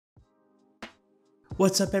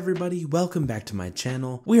What's up everybody, welcome back to my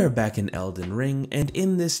channel. We are back in Elden Ring, and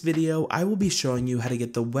in this video I will be showing you how to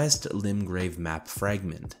get the West Limgrave Map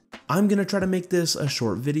Fragment. I'm gonna try to make this a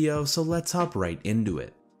short video, so let's hop right into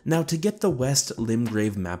it. Now, to get the West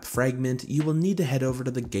Limgrave Map Fragment, you will need to head over to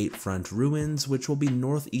the Gatefront Ruins, which will be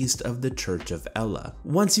northeast of the Church of Ella.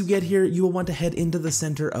 Once you get here, you will want to head into the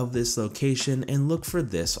center of this location and look for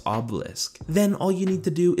this obelisk. Then all you need to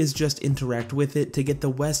do is just interact with it to get the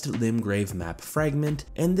West Limgrave Map Fragment,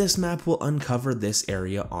 and this map will uncover this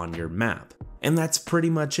area on your map. And that's pretty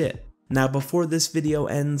much it. Now, before this video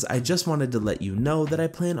ends, I just wanted to let you know that I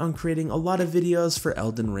plan on creating a lot of videos for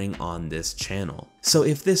Elden Ring on this channel. So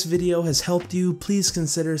if this video has helped you, please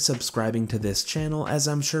consider subscribing to this channel, as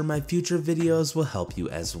I'm sure my future videos will help you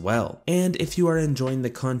as well. And if you are enjoying the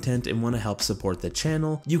content and want to help support the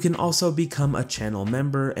channel, you can also become a channel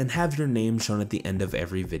member and have your name shown at the end of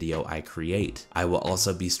every video I create. I will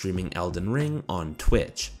also be streaming Elden Ring on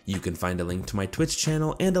Twitch. You can find a link to my Twitch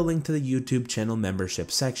channel and a link to the YouTube channel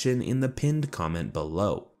membership section in the pinned comment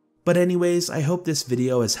below. But anyways, I hope this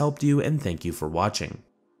video has helped you, and thank you for watching.